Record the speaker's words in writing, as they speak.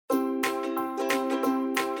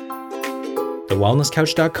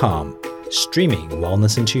thewellnesscouch.com, streaming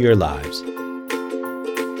wellness into your lives.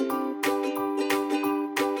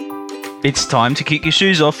 It's time to kick your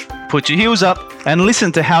shoes off, put your heels up, and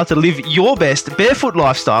listen to how to live your best barefoot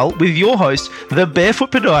lifestyle with your host, the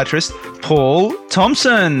barefoot podiatrist, Paul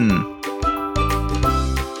Thompson.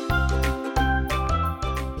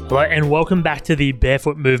 Hello and welcome back to the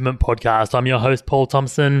Barefoot Movement Podcast. I'm your host, Paul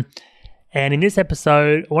Thompson, and in this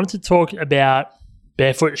episode, I wanted to talk about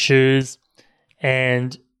barefoot shoes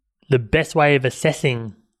and the best way of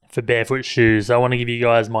assessing for barefoot shoes. I want to give you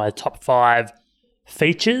guys my top 5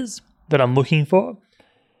 features that I'm looking for.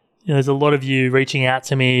 There's a lot of you reaching out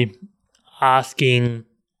to me asking,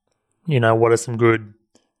 what are some good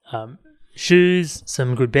shoes,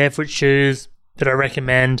 some good barefoot shoes that I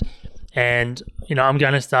recommend. And, I'm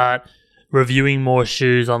going to start reviewing more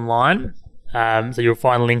shoes online. So you'll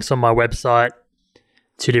find links on my website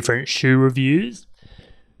to different shoe reviews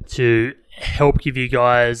to help give you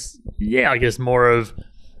guys, more of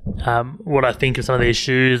what I think of some of these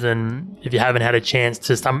shoes. And if you haven't had a chance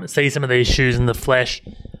to see some of these shoes in the flesh,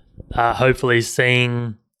 hopefully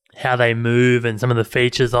seeing how they move and some of the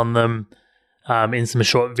features on them in some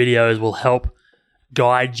short videos will help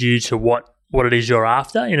guide you to what it is you're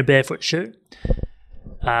after in a barefoot shoe.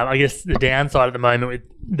 I guess the downside at the moment with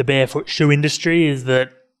the barefoot shoe industry is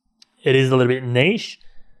that it is a little bit niche.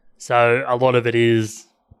 So a lot of it is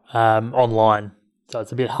online. So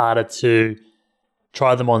it's a bit harder to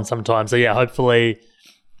try them on sometimes. So hopefully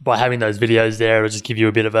by having those videos there, it'll just give you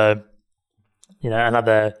a bit of a,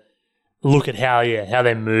 another look at how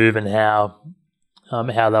they move and how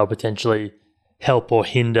they'll potentially help or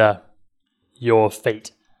hinder your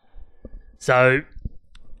feet. So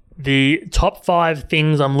the top 5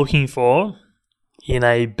 things I'm looking for in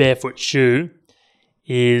a barefoot shoe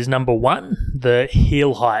is number 1, the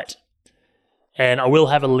heel height. And I will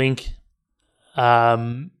have a link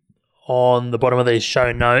on the bottom of these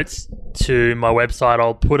show notes to my website.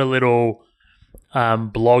 I'll put a little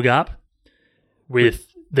blog up with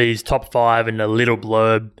these top 5 and a little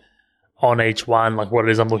blurb on each one, like what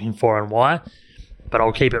it is I'm looking for and why. But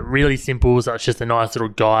I'll keep it really simple, so it's just a nice little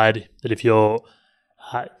guide that if you're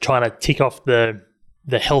trying to tick off the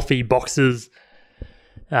healthy boxes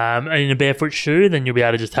in a barefoot shoe, then you'll be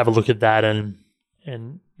able to just have a look at that and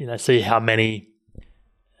see how many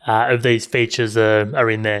of these features are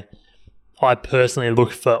in there. I personally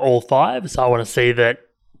look for all 5, so I want to see that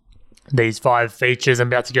these 5 features I'm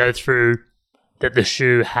about to go through, that the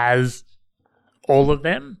shoe has all of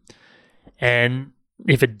them. And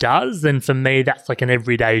if it does, then for me, that's like an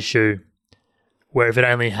everyday shoe. Where if it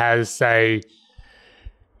only has, say,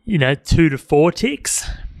 2 to 4 ticks,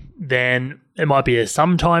 then it might be a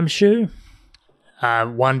sometimes shoe.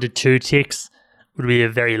 1 to 2 ticks would be a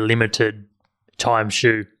very limited time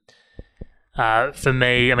shoe. For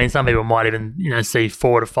me, some people might even, see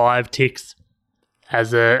 4 to 5 ticks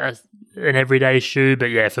as an everyday shoe.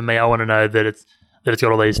 But for me, I want to know that it's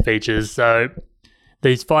got all these features. So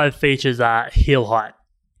these 5 features are heel height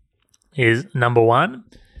is number 1.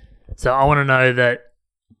 So I want to know that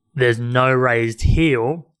there's no raised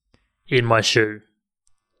heel in my shoe.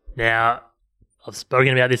 Now, I've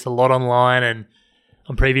spoken about this a lot online and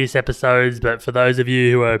on previous episodes, but for those of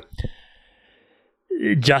you who are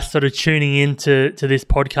just sort of tuning into this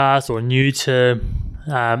podcast or new to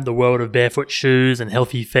the world of barefoot shoes and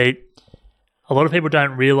healthy feet, a lot of people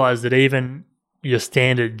don't realize that even your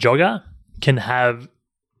standard jogger can have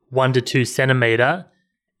 1 to 2 centimeter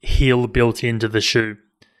heel built into the shoe.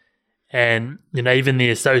 And, even the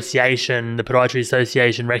Podiatry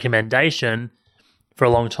Association recommendation for a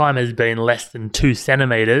long time has been less than 2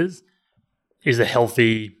 centimeters is a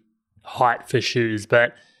healthy height for shoes.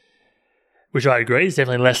 But, which I agree is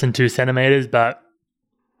definitely less than 2 centimeters. But,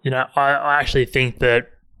 I actually think that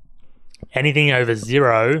anything over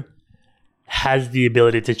 0 has the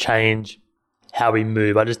ability to change how we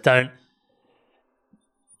move. I just don't,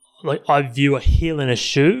 I view a heel in a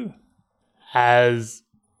shoe as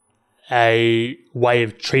a way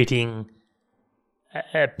of treating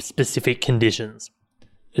specific conditions.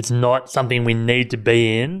 It's not something we need to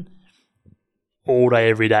be in all day,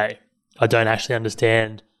 every day. I don't actually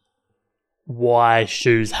understand why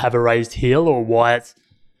shoes have a raised heel or why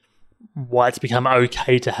it's become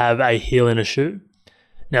okay to have a heel in a shoe.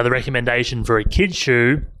 Now, the recommendation for a kid's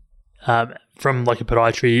shoe from a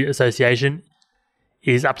Podiatry Association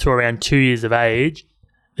is up to around 2 years of age,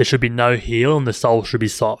 there should be no heel and the sole should be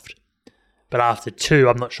soft. But after 2,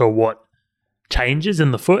 I'm not sure what changes in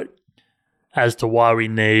the foot as to why we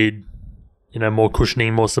need, more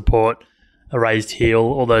cushioning, more support, a raised heel,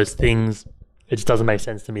 all those things. It just doesn't make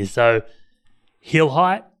sense to me. So heel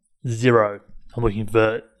height, 0. I'm looking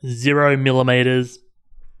for 0 millimeters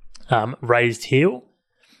raised heel.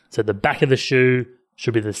 So the back of the shoe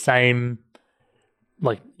should be the same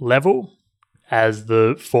like level as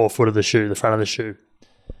the forefoot of the shoe, the front of the shoe.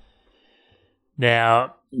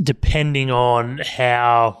 Now, depending on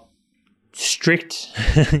how strict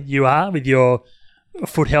you are with your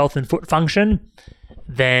foot health and foot function,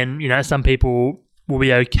 then, some people will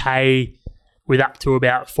be okay with up to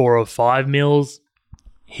about 4 or 5 mils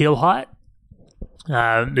heel height.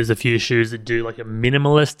 There's a few shoes that do like a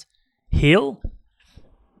minimalist heel,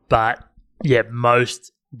 but yeah,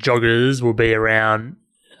 most joggers will be around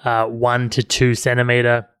 1 to 2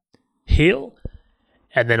 centimeter heel,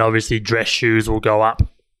 and then obviously dress shoes will go up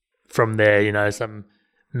from there. Some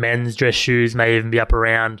men's dress shoes may even be up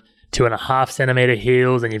around 2.5 centimeter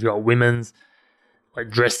heels, and you've got women's like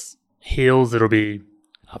dress heels that'll be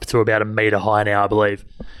up to about 1 meter high now, I believe.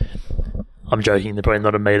 I'm joking, they're probably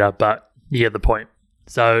not 1 meter, but you get the point.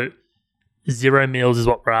 So 0 mils is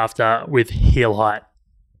what we're after with heel height.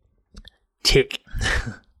 Tick.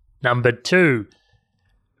 Number 2,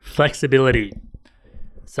 flexibility.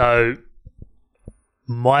 So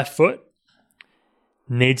my foot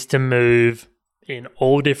needs to move in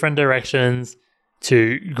all different directions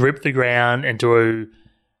to grip the ground and to,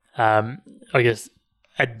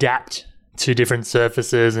 adapt to different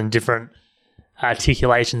surfaces and different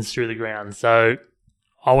articulations through the ground. So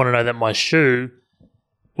I want to know that my shoe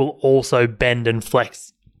will also bend and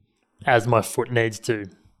flex as my foot needs to.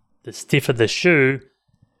 The stiffer the shoe,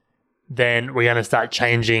 then we're going to start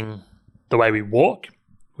changing the way we walk.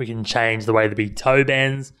 We can change the way the big toe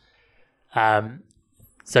bends. I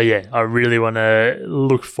really want to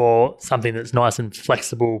look for something that's nice and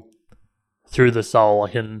flexible through the sole.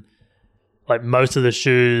 Most of the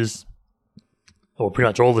shoes, or pretty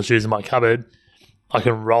much all the shoes in my cupboard, I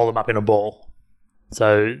can roll them up in a ball.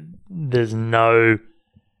 So there's no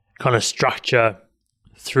kind of structure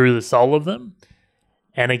through the sole of them.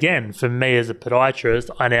 And again, for me as a podiatrist,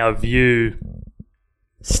 I now view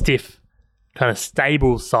stiff, kind of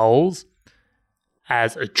stable soles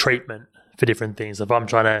as a treatment for different things. If I'm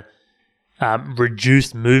trying to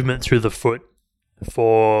reduce movement through the foot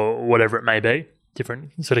for whatever it may be,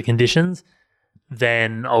 different sort of conditions,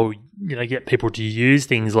 then I'll get people to use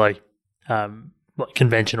things like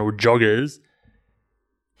conventional joggers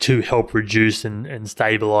to help reduce and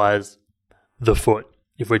stabilize the foot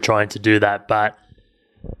if we're trying to do that. But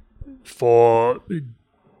for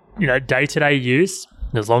day-to-day use,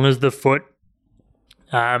 as long as the foot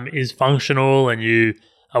is functional and you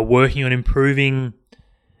are working on improving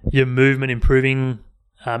your movement, improving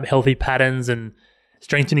healthy patterns and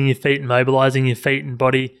strengthening your feet and mobilizing your feet and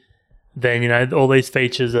body, then all these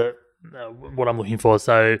features are what I'm looking for.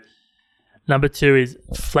 So number 2 is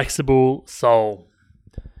flexible sole.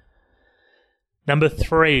 Number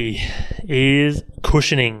 3 is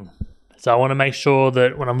cushioning. So I want to make sure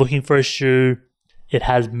that when I'm looking for a shoe, it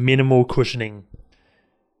has minimal cushioning.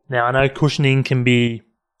 Now, I know cushioning can be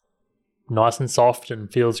nice and soft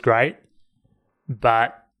and feels great,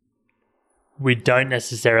 but we don't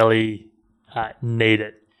necessarily need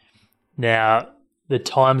it. Now, the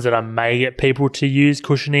times that I may get people to use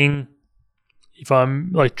cushioning, if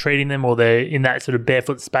I'm treating them or they're in that sort of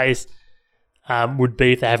barefoot space, would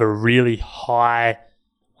be if they have a really high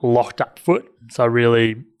locked up foot, so a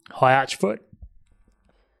really high arch foot.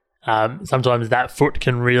 Sometimes that foot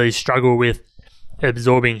can really struggle with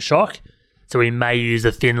absorbing shock, so we may use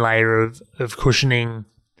a thin layer of cushioning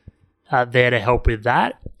there to help with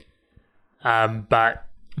that. But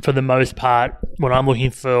for the most part, when I'm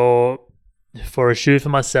looking for a shoe for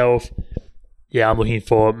myself, I'm looking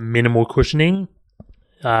for minimal cushioning,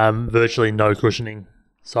 virtually no cushioning.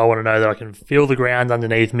 So I want to know that I can feel the ground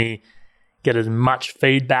underneath me, get as much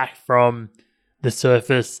feedback from the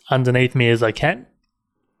surface underneath me as I can,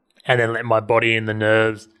 and then let my body and the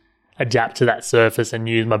nerves adapt to that surface and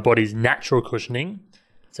use my body's natural cushioning.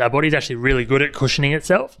 So our body's actually really good at cushioning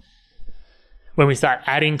itself. When we start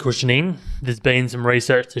adding cushioning, there's been some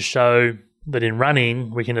research to show that in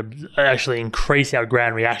running, we can actually increase our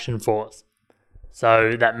ground reaction force.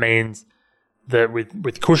 So that means that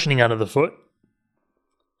with cushioning under the foot,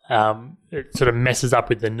 it sort of messes up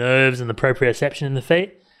with the nerves and the proprioception in the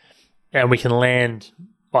feet, and we can land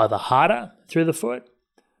either harder through the foot.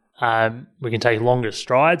 We can take longer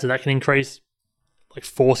strides, so that can increase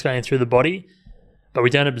force going through the body, but we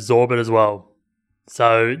don't absorb it as well.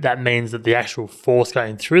 So that means that the actual force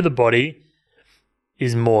going through the body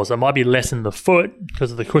is more. So it might be less in the foot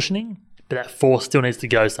because of the cushioning, but that force still needs to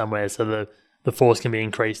go somewhere, so the force can be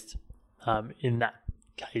increased in that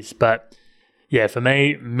case. But yeah, for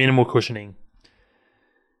me, minimal cushioning.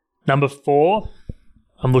 Number 4,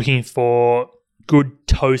 I'm looking for good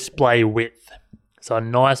toe splay width. So a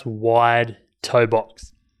nice wide toe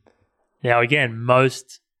box. Now again,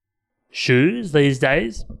 most shoes these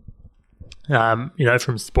days,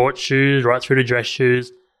 from sports shoes right through to dress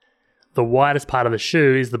shoes, the widest part of the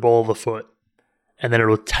shoe is the ball of the foot. And then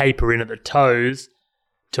it'll taper in at the toes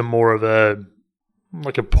to more of a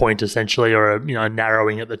point essentially, or a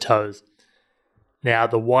narrowing at the toes. Now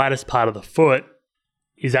the widest part of the foot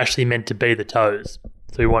is actually meant to be the toes.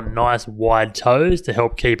 So we want nice wide toes to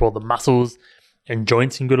help keep all the muscles and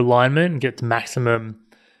joints in good alignment and get to maximum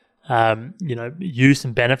use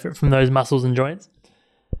and benefit from those muscles and joints.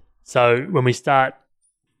 So when we start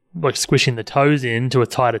squishing the toes into a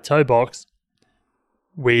tighter toe box,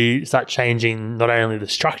 we start changing not only the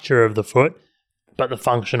structure of the foot, but the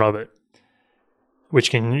function of it,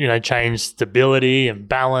 which can, change stability and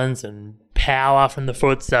balance and power from the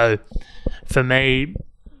foot. So for me,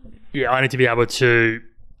 I need to be able to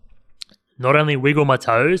not only wiggle my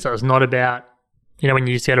toes, so it's not about, when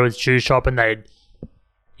you used to go to a shoe shop and they'd,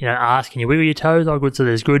 ask, can you wiggle your toes? Oh, good. So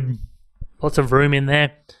there's lots of room in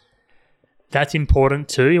there. That's important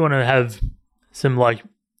too. You want to have some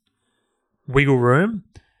wiggle room,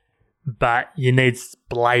 but you need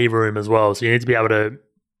splay room as well. So you need to be able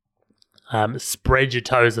to spread your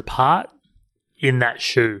toes apart in that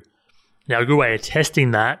shoe. Now, a good way of testing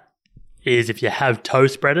that is if you have toe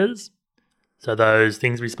spreaders. So those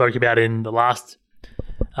things we spoke about in the last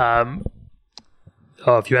a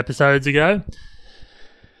few episodes ago.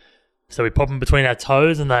 So we pop them between our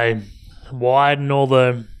toes and they widen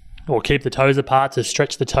or keep the toes apart to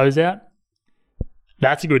stretch the toes out.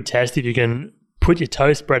 That's a good test. If you can put your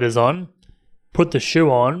toe spreaders on, put the shoe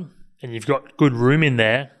on, and you've got good room in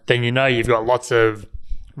there, then you've got lots of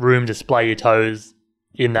room to splay your toes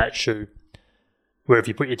in that shoe. Where if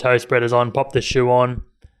you put your toe spreaders on, pop the shoe on,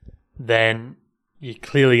 then you're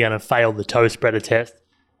clearly going to fail the toe spreader test,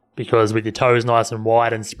 because with your toes nice and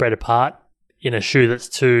wide and spread apart in a shoe that's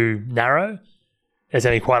too narrow, it's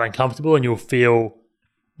going to be quite uncomfortable and you'll feel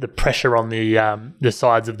the pressure on the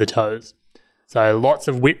sides of the toes. So lots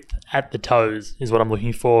of width at the toes is what I'm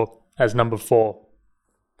looking for as number 4.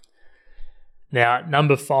 Now,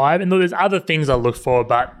 number 5, and look, there's other things I look for,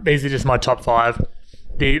 but these are just my top 5.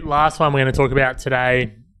 The last one we're going to talk about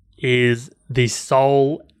today is the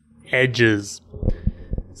sole edges.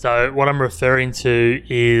 So what I'm referring to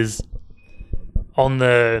is on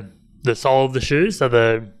the sole of the shoe.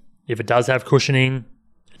 So if it does have cushioning,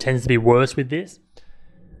 it tends to be worse with this.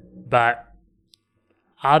 But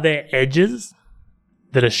are there edges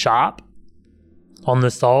that are sharp on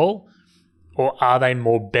the sole, or are they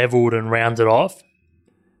more beveled and rounded off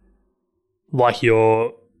like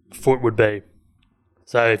your foot would be?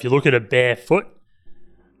 So if you look at a barefoot,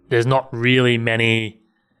 there's not really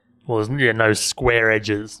there's no square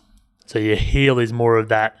edges. So your heel is more of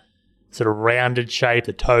that sort of rounded shape.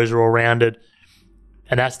 The toes are all rounded.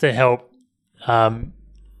 And that's to help,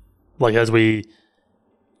 as we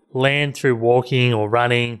land through walking or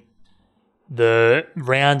running, the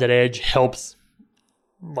rounded edge helps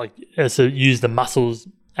use the muscles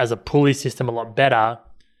as a pulley system a lot better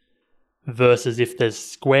versus if there's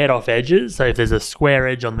squared off edges. So if there's a square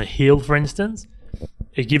edge on the heel, for instance,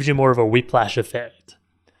 it gives you more of a whiplash effect.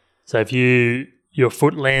 So if your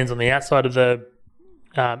foot lands on the outside of the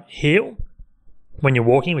heel when you're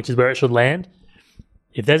walking, which is where it should land,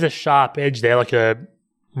 if there's a sharp edge there, like a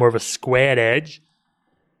more of a squared edge,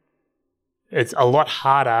 it's a lot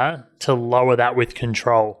harder to lower that with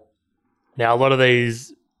control. Now, a lot of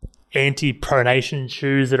these anti-pronation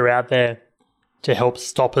shoes that are out there to help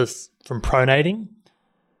stop us from pronating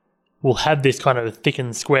will have this kind of thick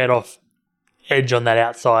and squared off edge on that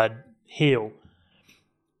outside heel.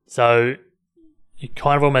 So it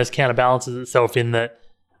kind of almost counterbalances itself in that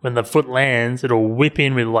when the foot lands, it'll whip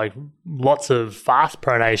in with lots of fast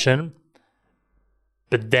pronation,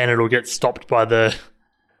 but then it'll get stopped by the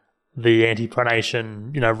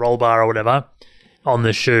anti-pronation, roll bar or whatever on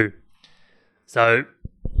the shoe. So,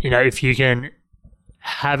 if you can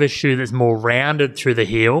have a shoe that's more rounded through the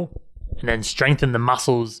heel and then strengthen the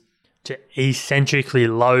muscles to eccentrically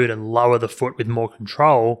load and lower the foot with more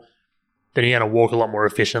control, then you're going to walk a lot more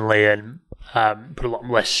efficiently and put a lot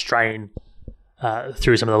less strain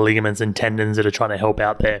through some of the ligaments and tendons that are trying to help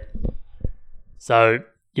out there. So,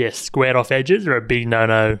 yes, squared off edges are a big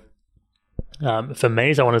no-no for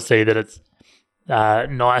me. So I want to see that it's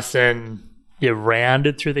nice and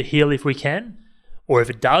rounded through the heel if we can. Or if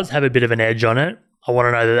it does have a bit of an edge on it, I want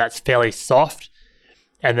to know that that's fairly soft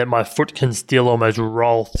and that my foot can still almost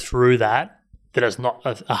roll through that it's not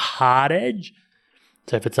a hard edge.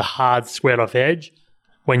 So if it's a hard squared off edge,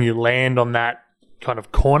 when you land on that kind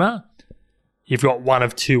of corner, you've got one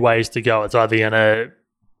of two ways to go. It's either going to,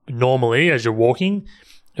 normally as you're walking,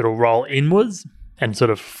 it'll roll inwards and sort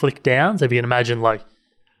of flick down. So if you can imagine like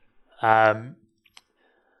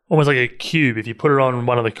almost like a cube, if you put it on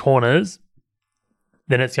one of the corners,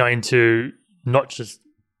 then it's going to not just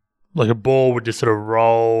like a ball would just sort of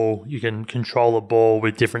roll. You can control a ball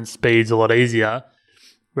with different speeds a lot easier.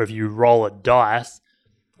 Where if you roll a dice,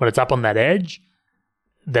 when it's up on that edge,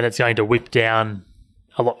 then it's going to whip down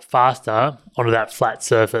a lot faster onto that flat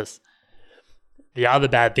surface. The other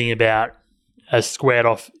bad thing about a squared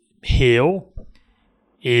off heel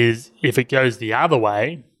is if it goes the other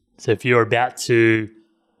way, so if you're about to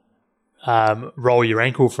roll your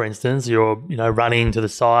ankle, for instance, you're running to the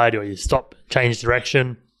side or you stop, change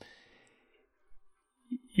direction,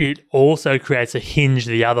 it also creates a hinge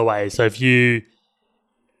the other way. So if you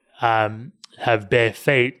have bare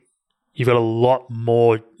feet, you've got a lot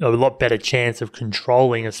better chance of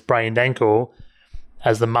controlling a sprained ankle,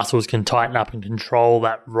 as the muscles can tighten up and control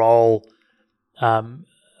that roll a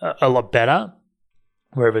lot better.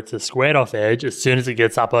 Where if it's a squared off edge, as soon as it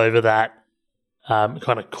gets up over that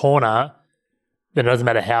kind of corner, then it doesn't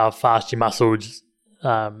matter how fast your muscles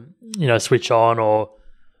switch on or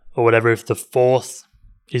whatever. If the force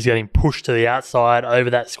is getting pushed to the outside over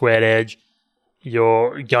that squared edge,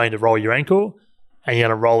 you're going to roll your ankle, and you're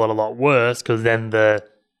going to roll it a lot worse because then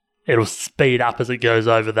it'll speed up as it goes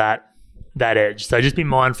over that edge. So just be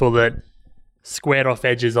mindful that squared off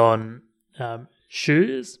edges on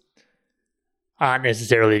shoes aren't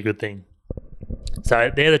necessarily a good thing. So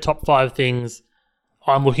they're the top 5 things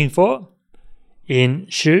I'm looking for in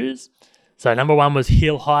shoes. So number 1 was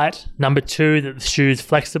heel height. Number 2, that the shoe's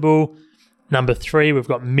flexible. Number 3, we've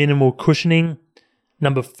got minimal cushioning.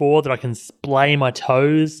 Number 4, that I can splay my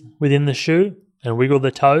toes within the shoe and wiggle the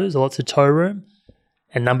toes, lots of toe room.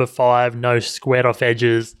 And number 5, no squared off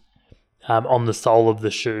edges on the sole of the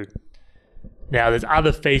shoe. Now, there's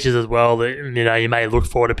other features as well that you may look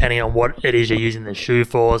for depending on what it is you're using the shoe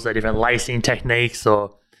for. So different lacing techniques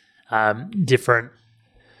or different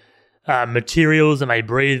materials that may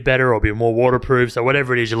breathe better or be more waterproof. So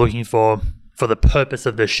whatever it is you're looking for the purpose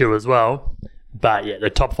of the shoe as well. But yeah, the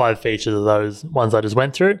top 5 features are those ones I just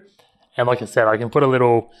went through. And like I said, I can put a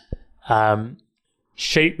little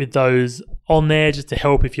sheet with those on there just to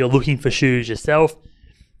help if you're looking for shoes yourself.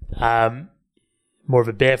 More of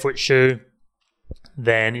a barefoot shoe,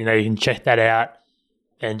 then you can check that out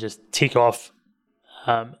and just tick off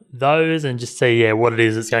those and just see what it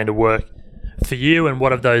is that's going to work for you and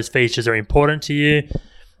what of those features are important to you.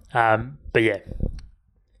 But yeah,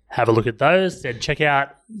 have a look at those and check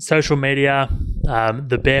out social media,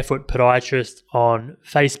 the Barefoot Podiatrist on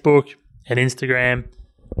Facebook and Instagram,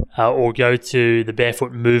 or go to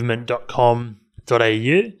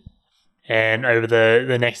thebarefootmovement.com.au. And over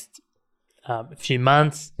the next few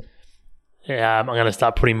months, I'm going to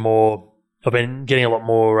start putting more. I've been getting a lot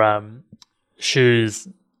more shoes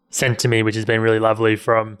sent to me, which has been really lovely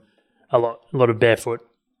from a lot of barefoot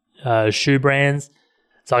shoe brands.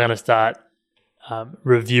 So I'm going to start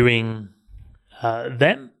reviewing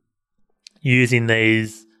them using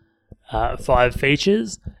these 5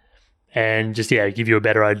 features, and just give you a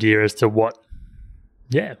better idea as to what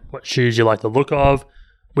shoes you like the look of,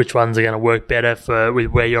 which ones are going to work better with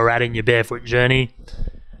where you're at in your barefoot journey.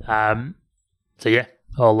 I'll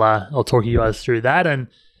talk you guys through that. And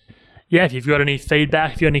if you've got any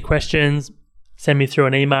feedback, if you have any questions, send me through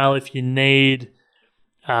an email. If you need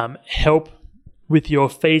help with your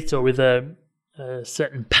feet or with a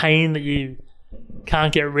certain pain that you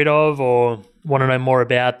can't get rid of or want to know more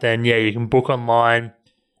about, then you can book online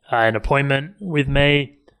an appointment with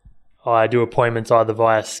me. I do appointments either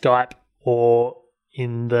via Skype or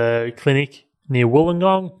in the clinic near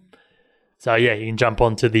Wollongong. So you can jump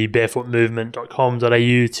onto the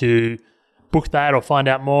barefootmovement.com.au to book that or find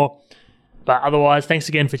out more. But otherwise, thanks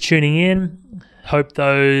again for tuning in. Hope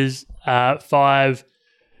those 5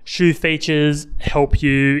 shoe features help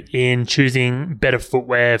you in choosing better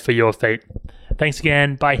footwear for your feet. Thanks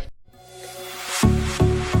again. Bye.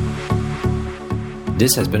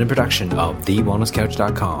 This has been a production of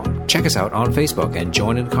TheWellnessCouch.com. Check us out on Facebook and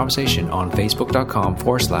join in the conversation on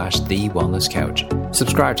Facebook.com/The Wellness Couch.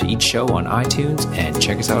 Subscribe to each show on iTunes and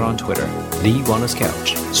check us out on Twitter. The Wellness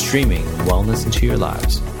Couch, streaming wellness into your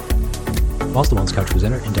lives. Whilst the Wellness Couch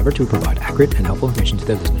presenter endeavor to provide accurate and helpful information to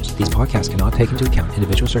their listeners, these podcasts cannot take into account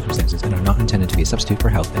individual circumstances and are not intended to be a substitute for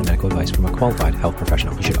health and medical advice from a qualified health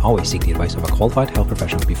professional. You should always seek the advice of a qualified health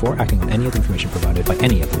professional before acting on any of the information provided by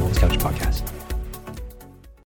any of the Wellness Couch podcasts.